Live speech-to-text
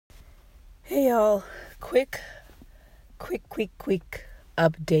Hey y'all, quick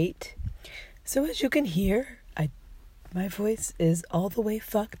update. So as you can hear, my voice is all the way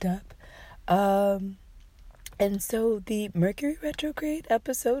fucked up. And so the Mercury retrograde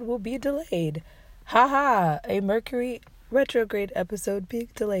episode will be delayed. Haha, a Mercury retrograde episode being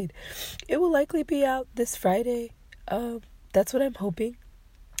delayed. It will likely be out this Friday. That's what I'm hoping.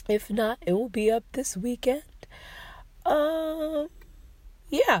 If not, it will be up this weekend.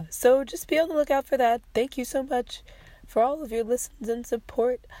 Yeah, so just be on the lookout for that. Thank you so much for all of your listens and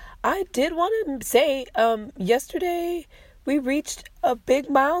support. I did want to say, yesterday we reached a big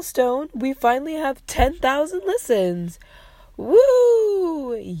milestone. We finally have 10,000 listens.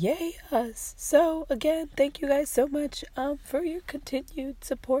 Woo! Yay us. So again, thank you guys so much for your continued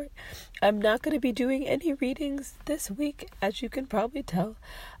support. I'm not going to be doing any readings this week, as you can probably tell.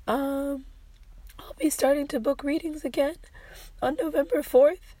 I'll be starting to book readings again on November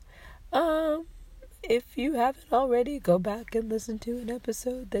 4th. If you haven't already, go back and listen to an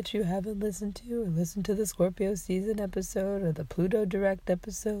episode that you haven't listened to, or listen to the Scorpio season episode or the Pluto direct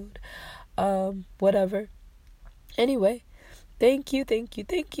episode, whatever. Anyway, thank you,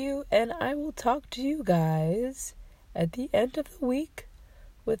 and I will talk to you guys at the end of the week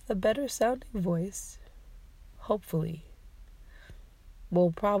with a better sounding voice. Hopefully.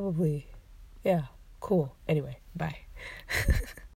 Well, probably. Yeah, cool. Anyway, bye.